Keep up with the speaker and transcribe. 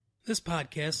This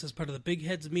podcast is part of the Big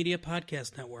Heads Media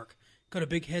Podcast Network. Go to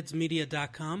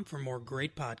bigheadsmedia.com for more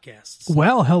great podcasts.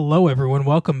 Well, hello, everyone.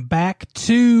 Welcome back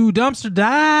to Dumpster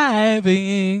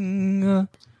Diving,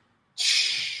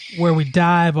 where we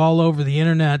dive all over the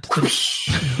internet,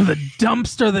 the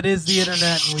dumpster that is the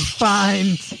internet, and we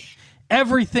find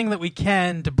everything that we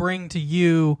can to bring to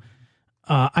you.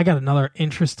 I got another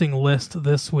interesting list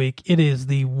this week. It is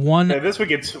the one... Hey, this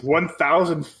week it's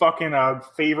 1,000 fucking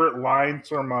favorite lines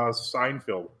from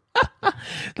Seinfeld.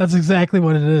 That's exactly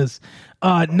what it is.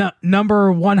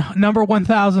 Number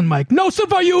 1,000, Mike. No soup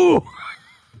for you!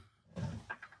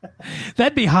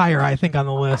 That'd be higher, I think, on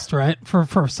the list, right? For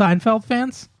Seinfeld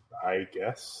fans? I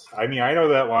guess. I mean, I know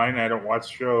that line. I don't watch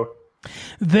the show.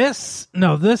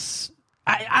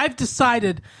 I've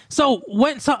decided. So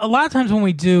a lot of times when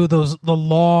we do the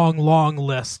long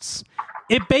lists,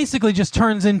 it basically just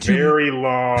turns into very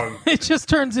long. It just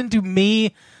turns into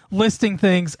me listing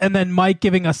things and then Mike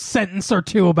giving a sentence or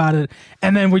two about it,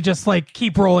 and then we just like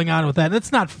keep rolling on with that.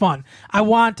 It's not fun. I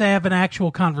want to have an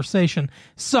actual conversation.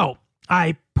 So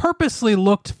I purposely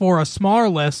looked for a smaller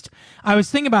list. I was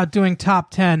thinking about doing top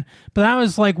 10, but I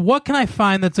was like, what can I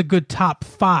find that's a good top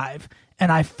 5?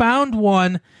 And I found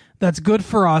one that's good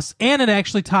for us, and it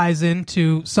actually ties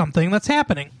into something that's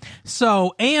happening.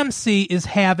 So AMC is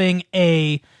having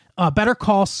a Better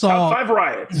Call Saul. Top 5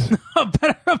 riots. a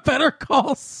Better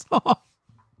Call Saul.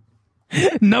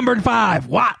 Number 5,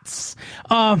 Watts.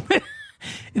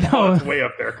 It's way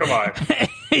up there. Come on.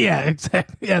 Yeah,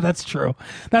 exactly. Yeah, that's true.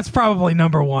 That's probably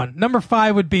number 1. Number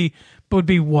 5 would be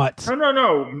what?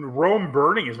 No. Rome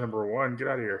Burning is number 1. Get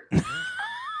out of here.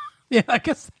 Yeah, I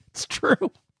guess that's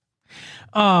true.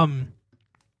 But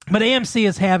AMC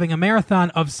is having a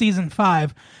marathon of season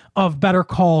 5 of Better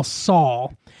Call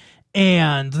Saul,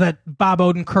 and that Bob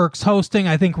Odenkirk's hosting.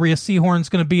 I think Rhea Seehorn's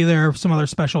going to be there, some other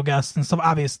special guests and stuff.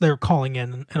 Obviously, they're calling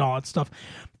in and all that stuff.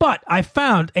 But I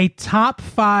found a top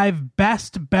 5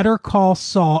 best Better Call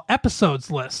Saul episodes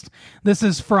list. This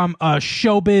is from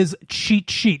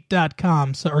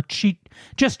showbizcheatsheet.com,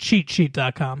 just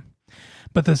cheatsheet.com.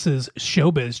 But this is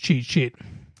Showbiz Cheat Sheet.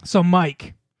 So,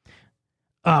 Mike,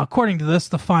 according to this,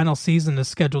 the final season is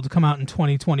scheduled to come out in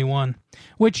 2021,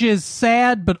 which is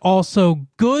sad, but also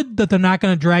good that they're not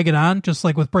going to drag it on, just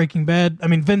like with Breaking Bad. I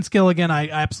mean, Vince Gilligan, I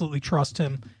absolutely trust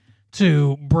him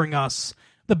to bring us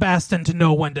the best and to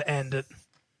know when to end it.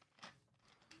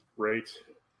 Right.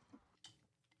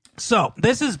 So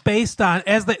this is based on,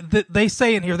 as they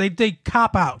say in here, they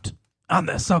cop out on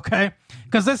this, okay?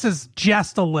 Because this is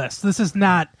just a list. This is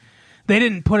not... They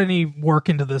didn't put any work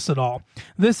into this at all.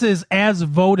 This is as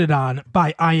voted on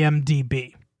by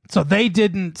IMDb. So they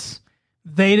didn't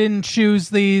choose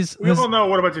these. We all know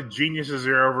what a bunch of geniuses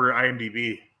are over at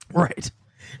IMDb. Right.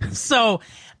 So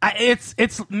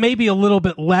it's maybe a little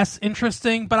bit less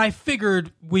interesting, but I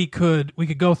figured we could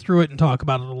go through it and talk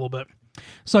about it a little bit.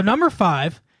 So number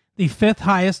 5, the 5th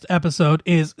highest episode,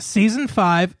 is season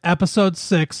 5, episode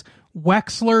 6,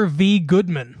 Wexler v.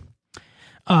 Goodman.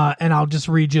 And I'll just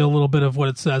read you a little bit of what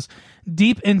it says.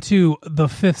 Deep into the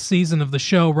 5th season of the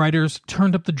show, writers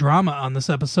turned up the drama on this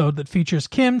episode that features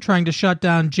Kim trying to shut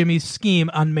down Jimmy's scheme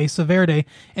on Mesa Verde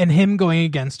and him going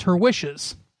against her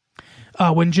wishes.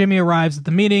 When Jimmy arrives at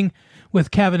the meeting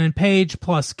with Kevin and Paige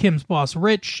plus Kim's boss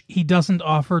Rich, he doesn't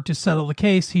offer to settle the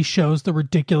case. He shows the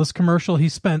ridiculous commercial he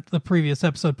spent the previous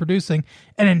episode producing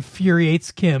and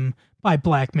infuriates Kim by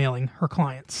blackmailing her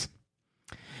clients.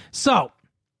 So...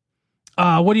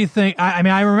 what do you think? I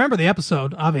mean, I remember the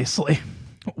episode, obviously.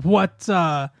 What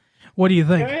do you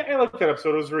think? I liked that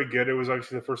episode. It was very good. It was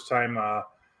actually the first time I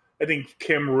think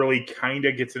Kim really kind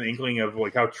of gets an inkling of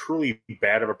like how truly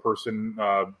bad of a person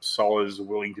Saul is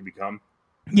willing to become.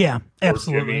 Yeah,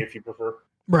 absolutely. Jimmy, if you prefer.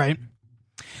 Right.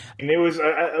 And it was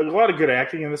a lot of good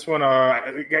acting in this one.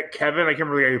 Got Kevin, I can't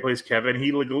remember the guy who plays Kevin.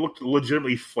 He looked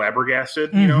legitimately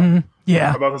flabbergasted, you know,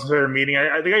 about this entire meeting.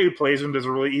 I think the guy who plays him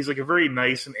he's like a very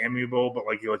nice and amiable, but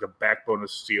like a backbone of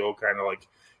steel, kind of like,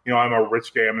 you know, I'm a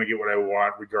rich guy, I'm going to get what I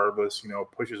want regardless, you know,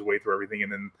 push his way through everything.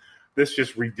 And then this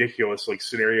just ridiculous like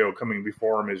scenario coming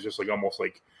before him is just like almost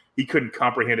like he couldn't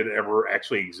comprehend it ever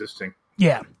actually existing.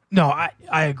 Yeah, no, I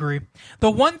agree. The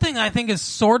one thing I think is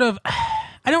sort of...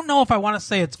 I don't know if I want to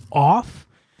say it's off,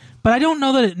 but I don't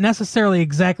know that it necessarily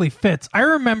exactly fits. I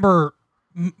remember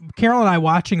Carol and I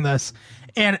watching this,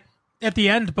 and at the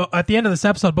end of this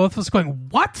episode, both of us going,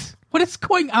 "What? What is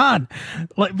going on?"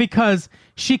 Like, because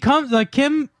she comes, like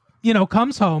Kim, you know,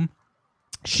 comes home,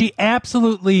 she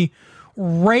absolutely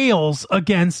rails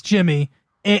against Jimmy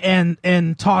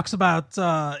and talks about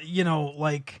you know,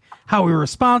 like how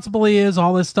irresponsible he is,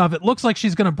 all this stuff. It looks like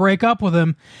she's going to break up with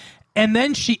him. And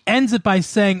then she ends it by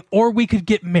saying, or we could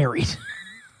get married.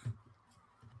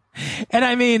 And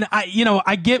I mean,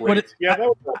 I get what it... Yeah, that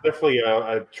was definitely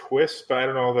a twist, but I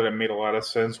don't know that it made a lot of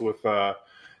sense with... I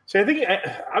think,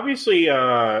 obviously,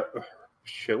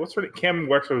 what's her name? Kim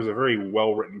Wexler was a very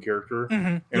well-written character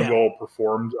and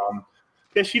well-performed.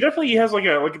 Yeah, she definitely has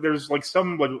there's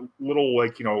some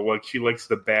little she likes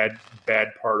the bad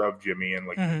part of Jimmy and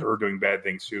her doing bad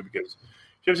things too, because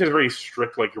she has a very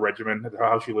strict regimen of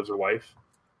how she lives her life.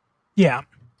 Yeah.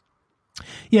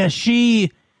 Yeah,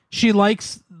 she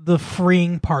likes the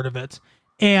freeing part of it.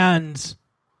 And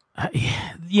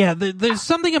there's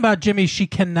something about Jimmy she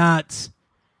can't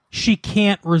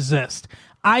resist.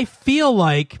 I feel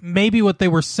like maybe what they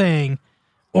were saying,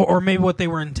 or maybe what they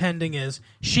were intending, is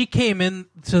she came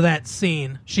into that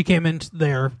scene, she came into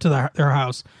their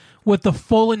house with the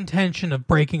full intention of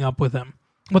breaking up with him,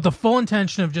 with the full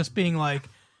intention of just being like,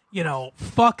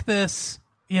 fuck this,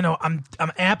 I'm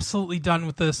absolutely done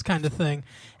with this kind of thing.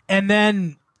 And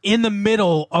then in the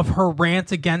middle of her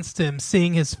rant against him,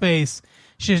 seeing his face,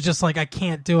 she's just like, I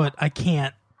can't do it. I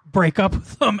can't break up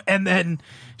with him. And then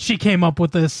she came up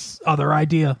with this other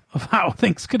idea of how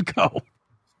things could go.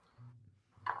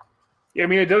 Yeah, I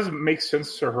mean, it does make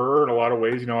sense to her in a lot of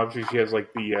ways. Obviously she has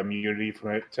the immunity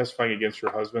from testifying against her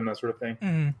husband, that sort of thing.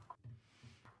 Mm-hmm.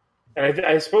 And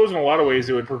I suppose in a lot of ways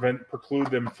it would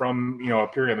preclude them from,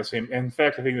 appearing on the same. In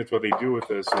fact, I think that's what they do with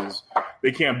this is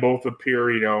they can't both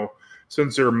appear,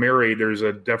 since they're married, there's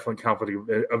a definite conflict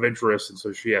of interest, and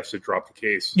so she has to drop the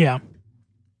case. Yeah.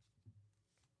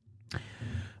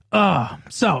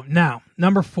 So now,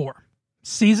 number 4,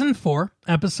 season 4,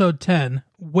 episode 10,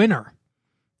 Winner.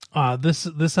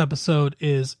 This episode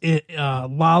is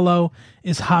Lalo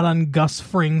is hot on Gus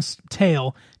Fring's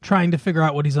tail, trying to figure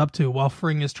out what he's up to, while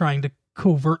Fring is trying to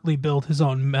covertly build his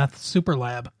own meth super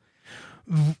lab.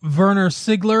 Werner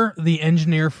Sigler, the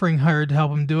engineer Fring hired to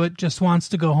help him do it, just wants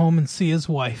to go home and see his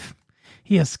wife.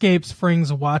 He escapes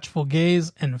Fring's watchful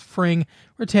gaze, and Fring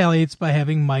retaliates by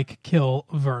having Mike kill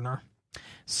Werner.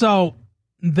 So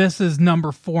this is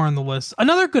number 4 on the list.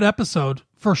 Another good episode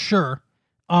for sure.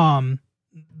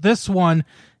 This one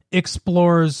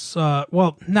explores,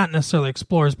 not necessarily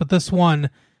explores, but this one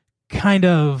kind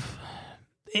of,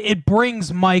 it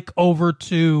brings Mike over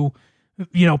to,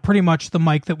 pretty much the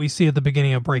Mike that we see at the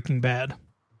beginning of Breaking Bad.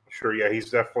 Sure, yeah, he's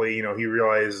definitely, he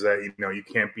realizes that, you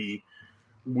can't be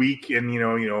weak in,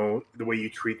 the way you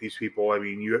treat these people. I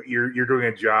mean, you're doing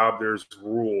a job, there's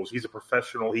rules. He's a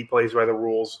professional, he plays by the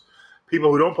rules.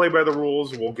 People who don't play by the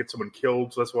rules will get someone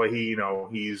killed, so that's why he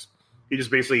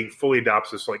just basically fully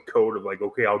adopts this code of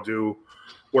okay, I'll do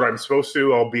what I'm supposed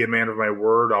to. I'll be a man of my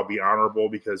word. I'll be honorable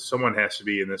because someone has to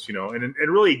be in this, and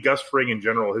really Gus Fring in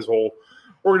general, his whole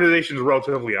organization is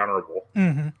relatively honorable.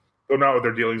 Mm-hmm. Though not with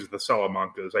their dealings with the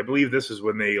Salamancas. I believe this is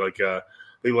when they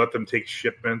they let them take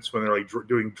shipments when they're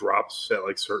doing drops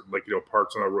at certain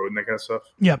parts on the road and that kind of stuff.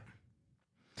 Yep.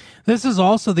 This is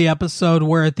also the episode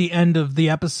where at the end of the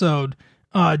episode,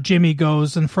 Jimmy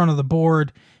goes in front of the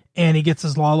board and he gets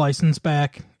his law license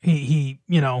back. He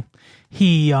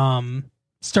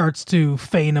starts to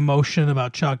feign emotion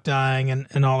about Chuck dying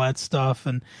and all that stuff.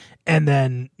 And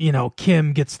then,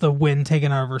 Kim gets the wind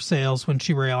taken out of her sails when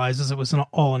she realizes it was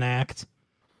all an act.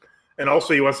 And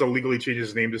also he wants to legally change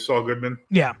his name to Saul Goodman.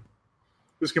 Yeah.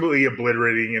 Just completely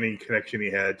obliterating any connection he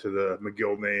had to the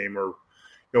McGill name or,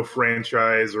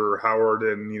 franchise or Howard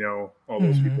and, all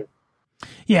those people.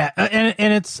 Yeah,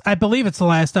 and it's, I believe it's the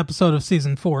last episode of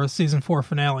season 4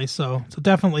 finale, so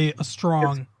definitely a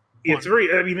strong... It's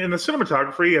very, I mean, in the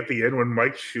cinematography at the end when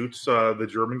Mike shoots the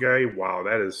German guy, wow,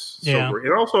 that is so great.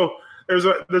 And also,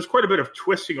 there's quite a bit of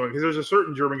twisting going, because there's a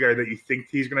certain German guy that you think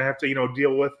he's going to have to,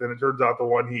 deal with, and it turns out the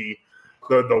one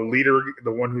the leader,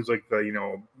 the one who's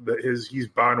he's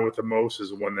bonded with the most is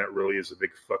the one that really is a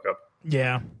big fuck up.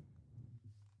 Yeah.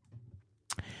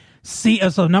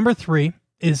 So number 3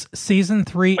 is season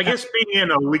 3. I guess being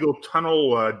in a legal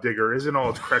tunnel digger isn't all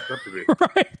it's cracked up to be.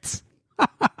 Right.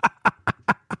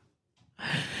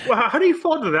 Well, how do you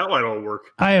fall into that line all work?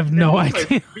 I have no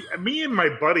idea. Me and my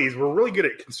buddies, we're really good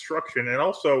at construction, and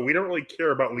also we don't really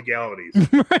care about legalities.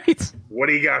 Right. What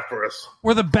do you got for us?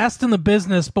 We're the best in the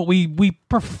business, but we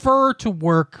prefer to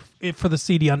work for the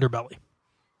seedy underbelly.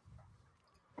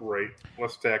 Right.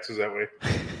 Less taxes that way.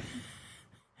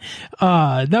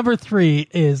 Number 3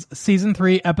 is season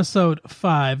 3, episode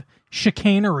 5,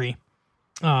 Chicanery.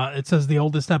 It says the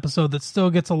oldest episode that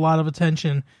still gets a lot of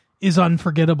attention is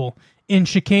Unforgettable. In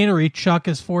Chicanery, Chuck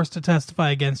is forced to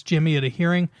testify against Jimmy at a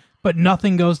hearing, but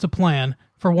nothing goes to plan.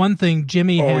 For one thing,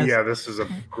 Jimmy has... Oh, yeah, this is a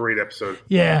great episode.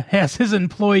 Yeah, has his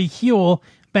employee Huel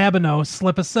Babineau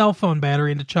slip a cell phone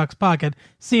battery into Chuck's pocket,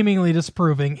 seemingly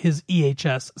disproving his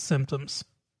EHS symptoms.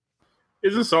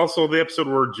 Is this also the episode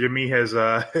where Jimmy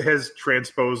has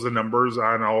transposed the numbers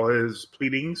on all his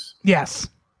pleadings? Yes.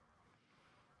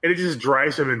 And it just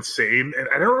drives him insane. And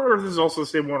I don't remember if this is also the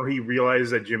same one where he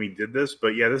realized that Jimmy did this, but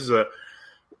yeah, this is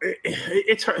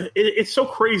it's so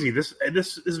crazy. This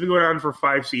has been going on for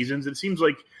 5 seasons. It seems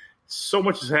like so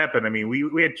much has happened. I mean,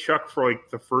 we had Chuck for like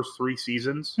the first 3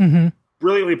 seasons,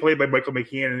 brilliantly played by Michael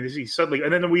McKean, and he suddenly,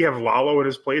 and then we have Lalo in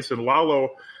his place, and Lalo,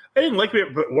 I didn't like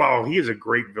it, but wow, he is a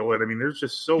great villain. I mean, there's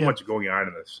just so much going on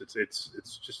in this.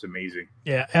 It's just amazing.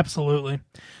 Yeah, absolutely.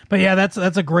 But yeah,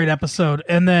 that's a great episode.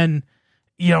 And then,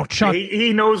 you know, Chuck,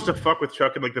 he knows to fuck with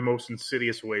Chuck in like the most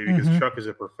insidious way, because Chuck is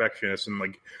a perfectionist, and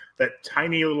like that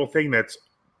tiny little thing that's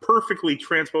perfectly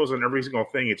transposed on every single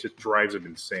thing, it just drives him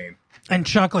insane. And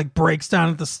Chuck like breaks down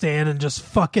at the stand and just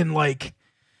fucking like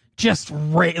just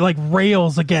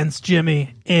rails against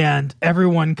Jimmy, and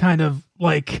everyone kind of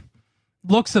like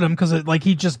looks at him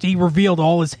because he revealed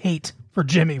all his hate for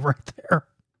Jimmy right there.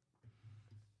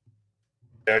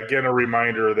 Again, a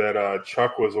reminder that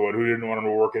Chuck was the one who didn't want him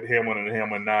to work at Hamlin, and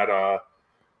Hamlin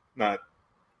not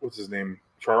what's his name,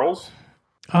 Charles?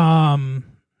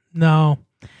 No.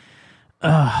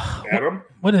 Adam?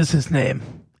 What is his name?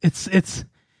 It's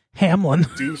Hamlin.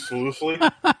 Deuce loosely.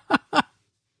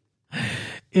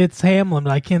 It's Hamlin,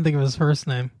 but I can't think of his first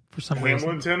name for some reason.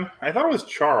 Hamilton? I thought it was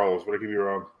Charles, but I could be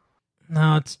wrong.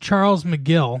 No, it's Charles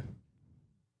McGill.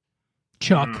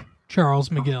 Chuck Charles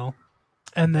McGill.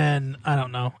 And then, I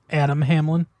don't know, Adam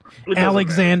Hamlin.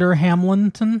 Alexander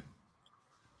Hamilton.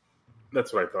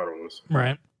 That's what I thought it was.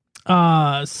 Right.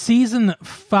 Season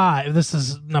 5, this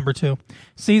is number 2.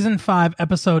 Season 5,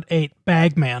 episode 8,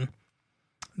 Bagman.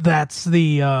 That's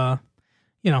the,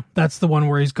 that's the one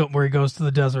where he goes to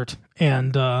the desert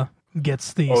and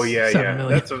gets the $7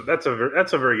 million.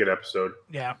 That's a very good episode.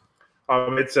 Yeah.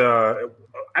 It's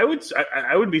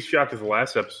I would be shocked if the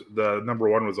last episode, the number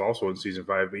 1, was also in season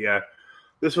 5. But yeah,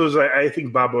 this was, I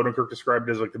think Bob Odenkirk described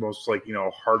it as like the most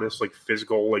hardest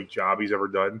physical job he's ever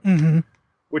done. Mm-hmm.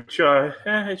 Which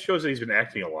it shows that he's been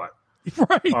acting a lot.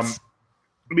 Right.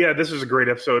 Yeah, this is a great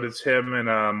episode. It's him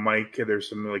and Mike. There's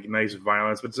some nice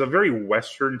violence, but it's a very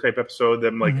Western type episode.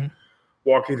 Them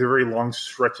walking through very long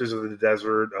stretches of the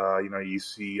desert. You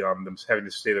see them having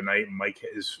to stay the night. And Mike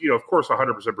is, of course,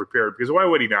 100% prepared, because why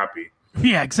would he not be?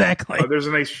 Yeah, exactly. There's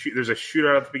a there's a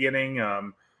shootout at the beginning.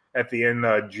 At the end,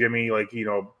 Jimmy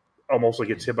almost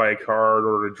gets hit by a car in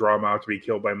order to draw him out to be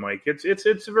killed by Mike. It's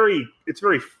a very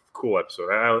cool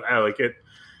episode. I like it.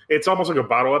 It's almost like a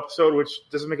bottle episode, which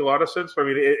doesn't make a lot of sense. But I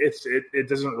mean, it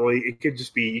doesn't really. It could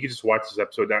just be, you could just watch this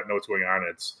episode, not know what's going on.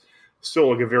 It's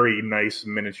still a very nice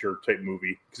miniature type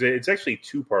movie, because it's actually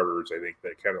 2-parters. I think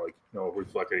that kind of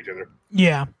reflect each other.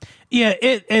 Yeah.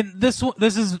 And this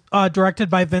is directed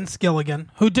by Vince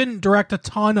Gilligan, who didn't direct a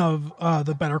ton of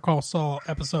the Better Call Saul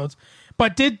episodes,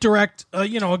 but did direct a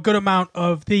good amount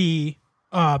of the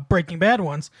Breaking Bad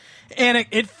ones, and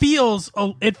it feels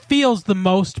the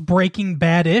most Breaking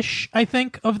Bad-ish, I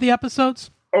think, of the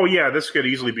episodes. Oh yeah, this could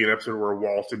easily be an episode where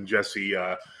Walt and Jesse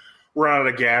run out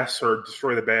of gas or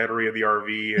destroy the battery of the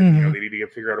RV, and they need to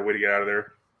figure out a way to get out of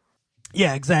there.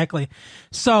 Yeah, exactly.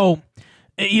 So,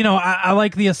 I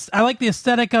like the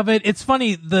aesthetic of it. It's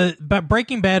funny, but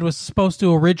Breaking Bad was supposed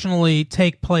to originally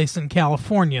take place in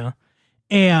California,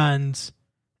 and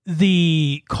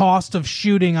the cost of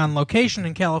shooting on location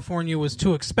in California was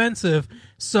too expensive,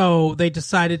 so they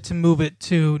decided to move it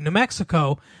to New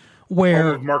Mexico,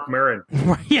 where Mark Maron.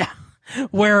 Yeah,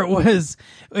 where it was,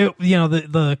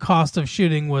 the cost of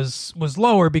shooting was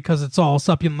lower because it's all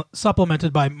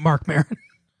supplemented by Mark Maron.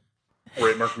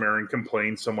 Right, Mark Maron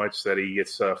complains so much that he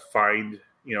gets fined,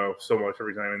 so much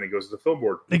every time, and then goes to the film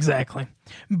board. Exactly,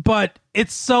 but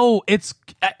it's a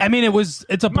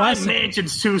blessing. My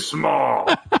mansion's too small.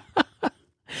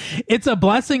 It's a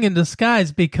blessing in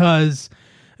disguise, because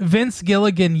Vince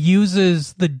Gilligan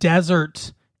uses the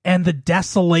desert and the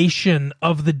desolation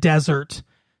of the desert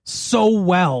so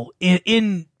well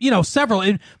in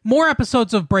more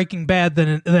episodes of Breaking Bad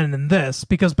than in this,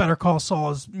 because Better Call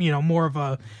Saul is more of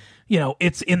a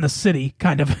it's in the city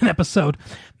kind of an episode.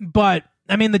 But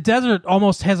I mean, the desert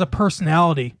almost has a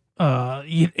personality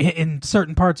in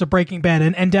certain parts of Breaking Bad,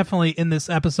 and definitely in this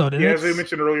episode. And as we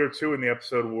mentioned earlier too, in the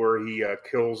episode where he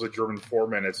kills a German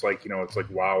foreman, it's like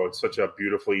wow, it's such a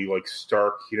beautifully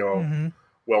stark,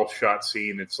 well shot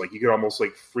scene. It's like you could almost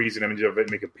freeze an image of it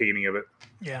and make a painting of it.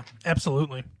 Yeah,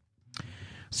 absolutely.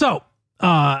 So,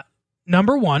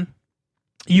 number 1,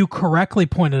 you correctly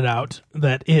pointed out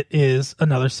that it is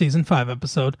another season 5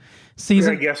 episode. Can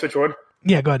I guess which one?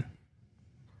 Yeah, go ahead.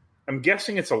 I'm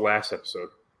guessing it's the last episode.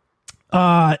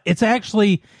 It's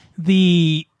actually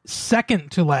the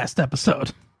second to last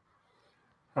episode.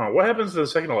 What happens to the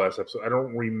second to last episode? I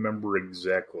don't remember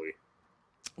exactly.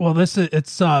 Well,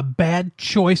 it's Bad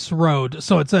Choice Road.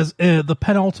 So it says the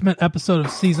penultimate episode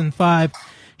of season 5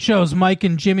 shows Mike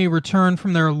and Jimmy return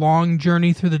from their long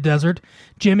journey through the desert.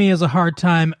 Jimmy has a hard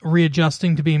time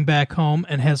readjusting to being back home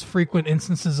and has frequent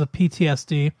instances of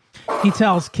PTSD. He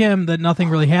tells Kim that nothing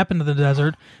really happened to the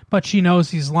desert, but she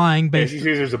knows he's lying. She sees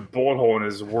there's a bullet hole in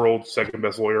his world's second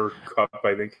best lawyer cup,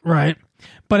 I think. Right.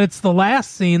 But it's the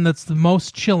last scene that's the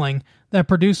most chilling. That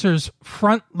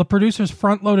the producers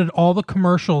front-loaded all the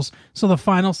commercials so the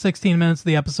final 16 minutes of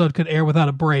the episode could air without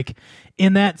a break.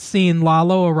 In that scene,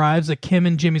 Lalo arrives at Kim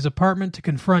and Jimmy's apartment to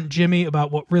confront Jimmy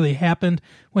about what really happened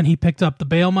when he picked up the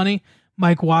bail money.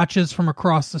 Mike watches from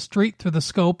across the street through the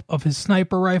scope of his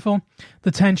sniper rifle. The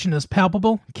tension is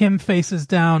palpable. Kim faces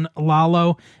down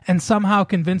Lalo and somehow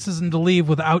convinces him to leave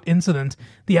without incident.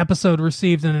 The episode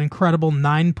received an incredible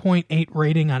 9.8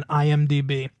 rating on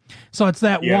IMDb. So it's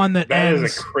that one that ends... That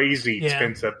is a crazy,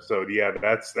 tense episode. Yeah,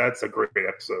 that's a great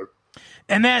episode.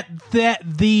 And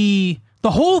the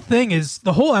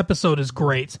whole episode is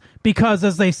great because,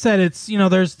 as they said, it's,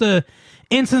 there's the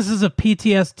instances of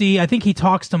PTSD. I think he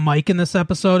talks to Mike in this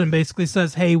episode and basically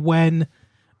says, "Hey, when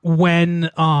can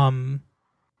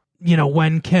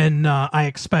I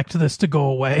expect this to go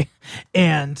away?"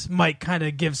 And Mike kind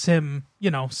of gives him,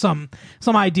 some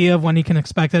idea of when he can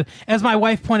expect it. As my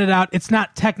wife pointed out, it's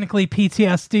not technically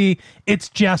PTSD; it's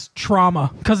just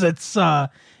trauma because it's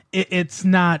not.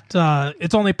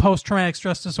 It's only post-traumatic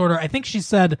stress disorder. I think she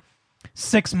said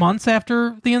 6 months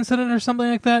after the incident or something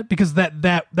like that, because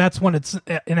that's when it's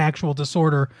an actual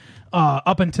disorder.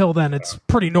 Up until then, it's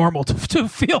pretty normal to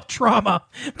feel trauma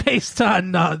based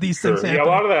on these things happening. Yeah, a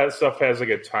lot of that stuff has like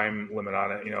a time limit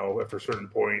on it. After a certain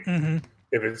point,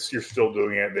 if you're still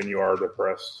doing it, then you are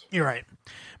depressed. You're right,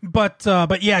 but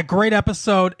yeah, great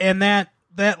episode. And that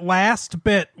last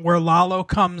bit where Lalo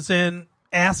comes in,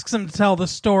 asks him to tell the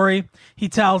story. He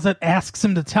tells it, asks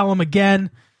him to tell him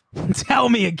again. Tell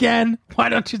me again. Why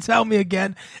don't you tell me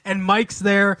again? And Mike's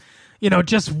there,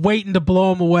 just waiting to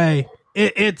blow him away.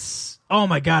 It's oh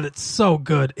my god, it's so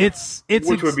good. It's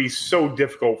which would be so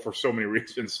difficult for so many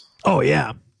reasons. Oh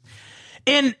yeah,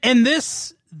 and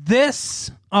this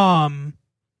this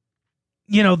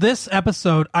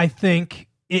episode, I think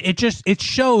it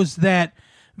shows that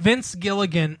Vince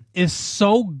Gilligan is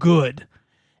so good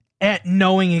at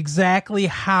knowing exactly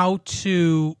how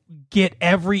to get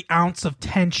every ounce of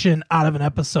tension out of an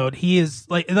episode. He is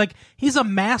like he's a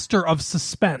master of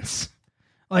suspense.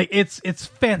 Like it's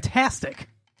fantastic.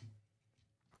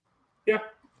 Yeah.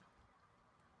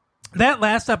 That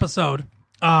last episode,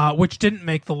 which didn't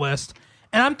make the list,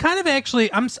 and I'm kind of actually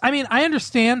I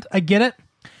understand, I get it.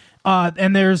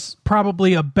 And there's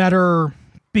probably a better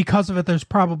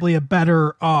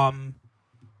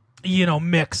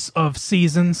mix of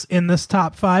seasons in this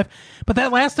top 5. But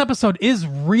that last episode is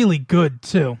really good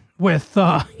too, with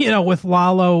with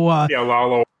Lalo.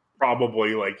 Lalo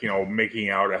probably making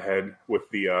out ahead with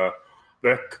the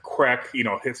crack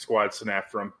hit squad sent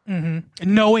after him.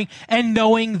 Mm-hmm. Knowing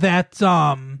that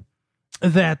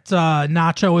that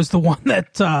Nacho is the one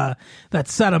that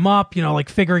set him up.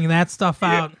 Figuring that stuff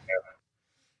out.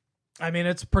 I mean,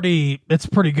 it's pretty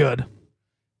good.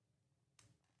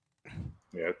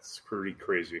 Yeah, it's pretty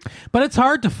crazy. But it's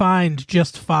hard to find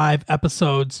just 5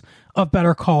 episodes of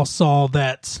Better Call Saul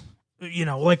that,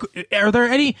 is there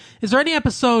any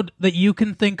episode that you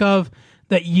can think of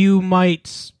that you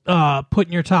might put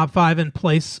in your top 5 in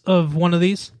place of one of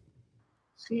these?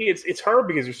 See, it's hard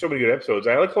because there's so many good episodes.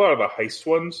 I like a lot of the heist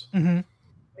ones. Mm-hmm.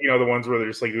 The ones where they're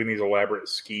just doing these elaborate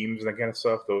schemes and that kind of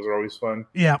stuff. Those are always fun.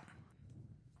 Yeah.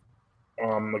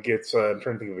 I'm trying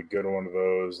to think of a good one of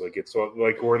those. It's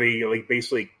where they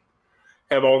basically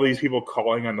have all these people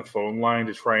calling on the phone line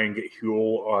to try and get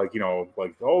Huel.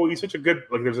 Oh, he's such a good.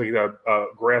 There's a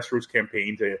grassroots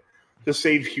campaign to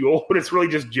save Huel, but it's really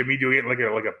just Jimmy doing it in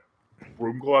like a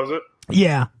broom closet.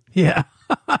 Yeah.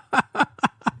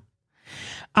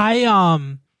 I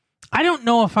don't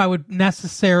know if I would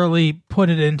necessarily put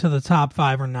it into the top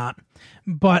 5 or not.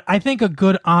 But I think a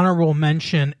good honorable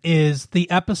mention is the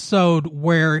episode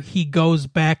where he goes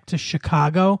back to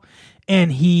Chicago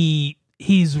and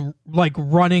he's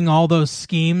running all those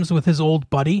schemes with his old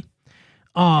buddy.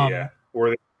 Where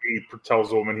he tells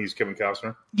the woman he's Kevin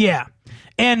Costner. Yeah.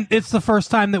 And it's the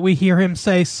first time that we hear him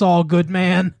say Saul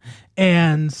Goodman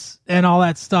and all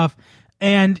that stuff.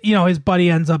 And, his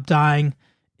buddy ends up dying.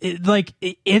 It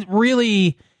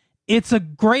it's a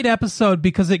great episode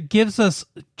because it gives us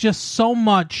just so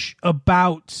much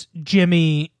about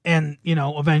Jimmy and, you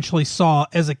know, eventually Saw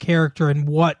as a character and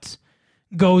what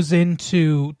goes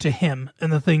into him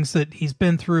and the things that he's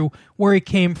been through, where he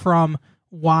came from,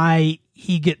 why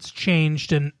he gets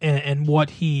changed, and what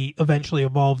he eventually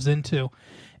evolves into.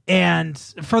 And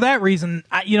for that reason,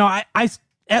 I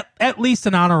at least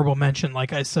an honorable mention,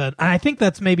 like I said. And I think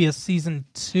that's maybe a season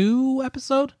 2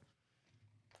 episode.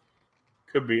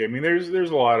 Could be. I mean, there's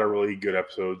a lot of really good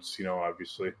episodes, you know,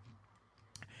 obviously.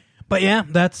 But yeah,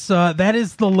 that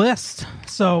is the list.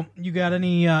 So you got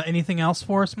anything else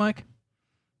for us, Mike?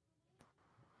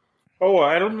 Oh,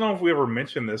 I don't know if we ever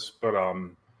mentioned this, but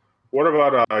what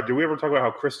about? Did we ever talk about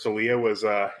how Chris D'Elia was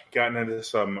gotten into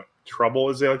some trouble,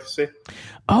 as they like to say?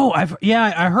 Oh, I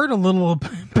heard a little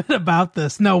bit about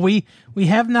this. No, we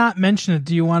have not mentioned it.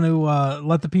 Do you want to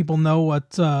let the people know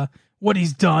what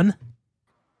he's done?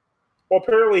 Well,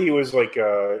 apparently he was like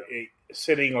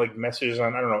sending like messages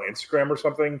on, I don't know, Instagram or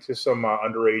something to some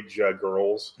underage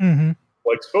girls. Mm-hmm.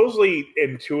 Like supposedly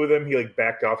in 2 of them he like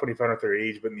backed off when he found out their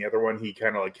age, but in the other one he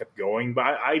kind of like kept going. But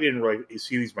I didn't really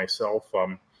see these myself.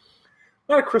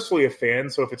 Not a Chris D'Elia fan,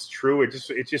 so if it's true, it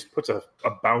just puts a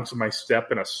bounce in my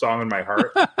step and a song in my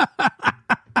heart. I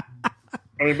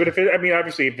mean, but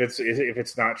obviously, if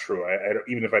it's not true, I don't,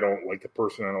 even if I don't like the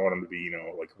person, I don't want him to be, you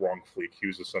know, like wrongfully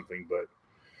accused of something. But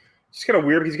it's kind of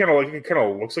weird. He's kind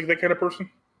of looks like that kind of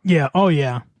person. Yeah. Oh,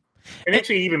 yeah. And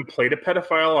actually, even played a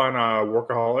pedophile on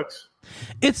Workaholics.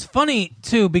 It's funny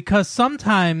too because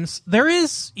sometimes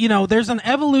there's an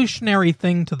evolutionary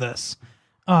thing to this.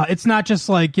 It's not just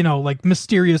like, you know, like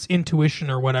mysterious intuition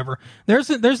or whatever.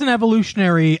 There's an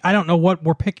evolutionary, I don't know what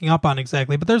we're picking up on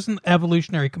exactly, but there's an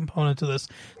evolutionary component to this.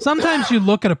 Sometimes you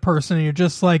look at a person and you're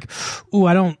just like, ooh,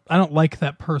 I don't like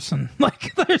that person.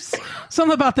 Like there's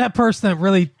something about that person that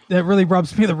really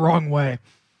rubs me the wrong way.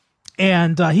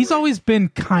 And he's always been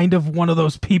kind of one of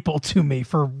those people to me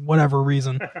for whatever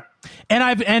reason.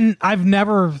 And I've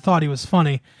never thought he was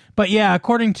funny. But yeah,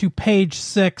 according to Page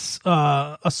Six,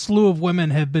 a slew of women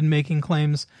have been making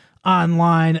claims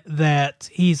online that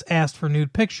he's asked for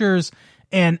nude pictures,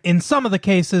 and in some of the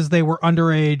cases they were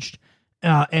underage,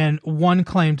 and one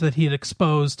claimed that he had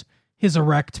exposed his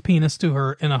erect penis to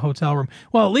her in a hotel room.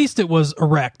 Well, at least it was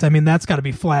erect. I mean, that's got to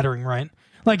be flattering, right?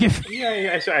 Like if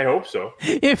I hope so.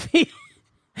 If he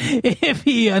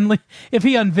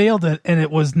unveiled it and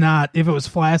it was not, if it was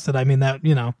flaccid, I mean, that,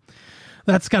 you know,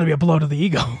 that's got to be a blow to the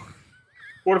ego.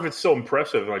 What if it's so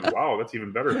impressive? Like, wow, that's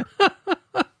even better.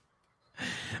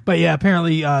 But yeah,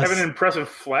 apparently having an impressive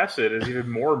flaccid is even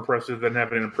more impressive than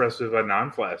having an impressive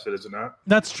non-flaccid, is it not?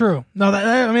 That's true. No,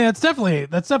 that's definitely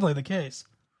the case.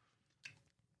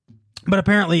 But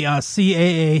apparently,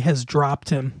 CAA has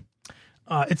dropped him.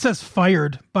 It says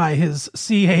fired by his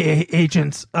CAA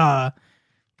agents.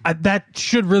 That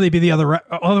should really be the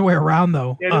other way around,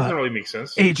 though. Yeah, it doesn't really make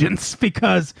sense. Agents,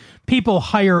 because people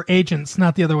hire agents,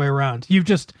 not the other way around. You've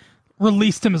just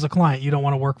released him as a client. You don't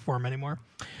want to work for him anymore,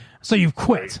 so you've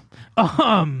quit.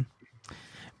 Right.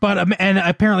 But and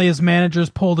apparently his managers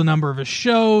pulled a number of his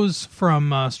shows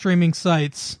from streaming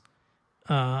sites.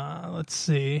 Let's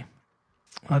see.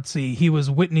 He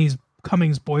was Whitney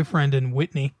Cummings' boyfriend in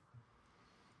Whitney.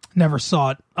 Never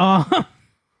saw it.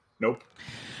 Nope.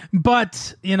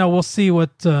 But, you know, we'll see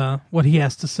what he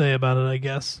has to say about it, I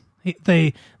guess.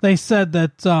 They said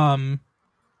that,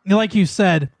 like you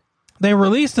said, they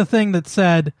released a thing that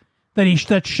said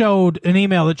that showed an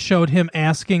email that showed him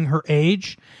asking her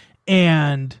age,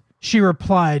 and she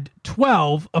replied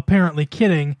 12, apparently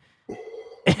kidding.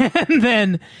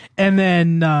 And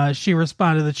then she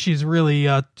responded that she's really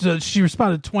she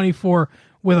responded 24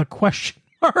 with a question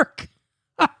mark.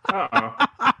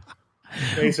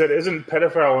 And he said, "Isn't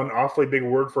pedophile an awfully big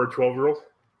word for a 12-year-old?"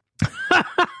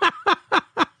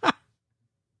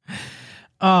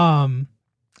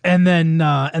 And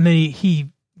then he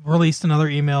released another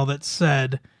email that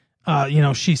said,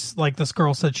 she's like, this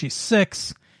girl said she's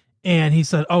 6, and he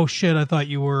said, "Oh shit, I thought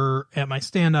you were at my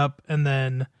stand-up." And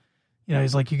then,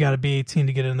 he's like, "You got to be 18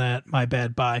 to get in that. My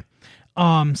bad. Bye."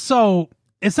 So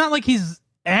it's not like he's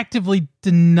actively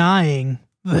denying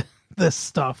this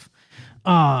stuff.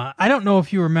 I don't know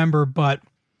if you remember, but,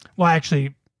 well,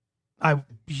 actually, I'm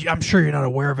sure you're not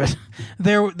aware of it.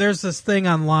 There's this thing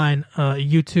online, a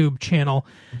YouTube channel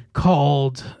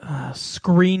called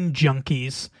Screen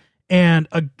Junkies, and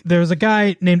there's a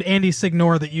guy named Andy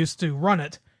Signore that used to run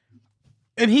it,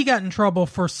 and he got in trouble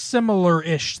for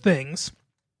similar-ish things,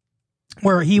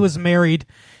 where he was married,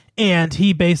 and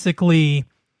he basically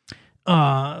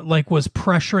was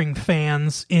pressuring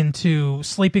fans into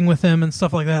sleeping with him and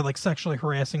stuff like that, like sexually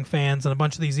harassing fans, and a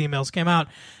bunch of these emails came out.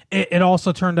 It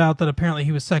also turned out that apparently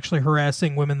he was sexually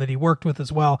harassing women that he worked with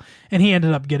as well, and he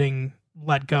ended up getting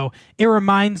let go. It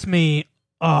reminds me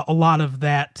a lot of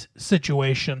that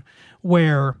situation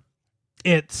where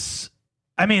it's,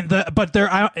 I mean,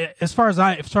 as far as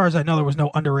I know, there was no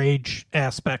underage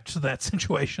aspect to that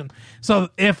situation. So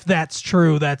if that's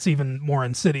true, that's even more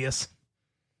insidious.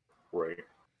 Right.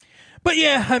 But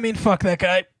yeah, I mean, fuck that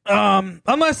guy.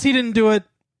 Unless he didn't do it,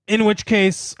 in which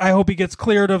case I hope he gets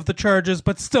cleared of the charges.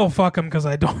 But still, fuck him because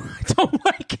I don't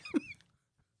like him.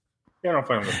 Yeah, I don't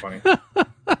find him funny.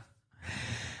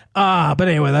 But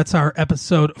anyway, that's our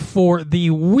episode for the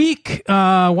week.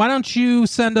 Why don't you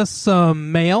send us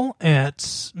some mail at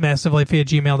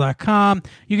massivelatefee@gmail.com.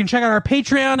 You can check out our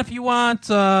Patreon if you want,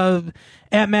 at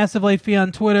massivelatefee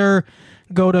on Twitter.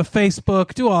 Go to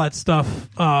Facebook, do all that stuff.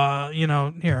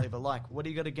 Here. Leave a like. What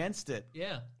do you got against it?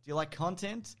 Yeah. Do you like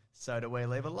content? So do we.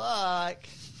 Leave a like.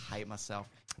 Hate myself.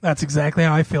 That's exactly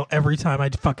how I feel every time I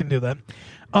fucking do that.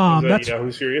 That's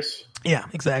Who's Serious? Yeah,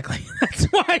 exactly. That's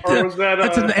why I Or did. was that,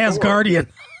 That's an Asgardian.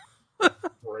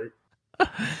 Right.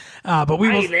 But we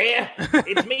will. Hey there,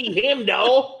 it's me, him,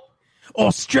 though.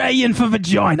 Australian for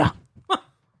vagina.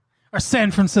 Or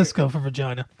San Francisco for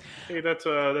vagina. Hey, that's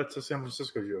a San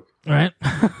Francisco joke. All right.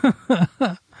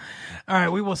 All right,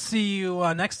 we will see you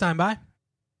next time. Bye.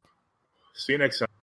 See you next time.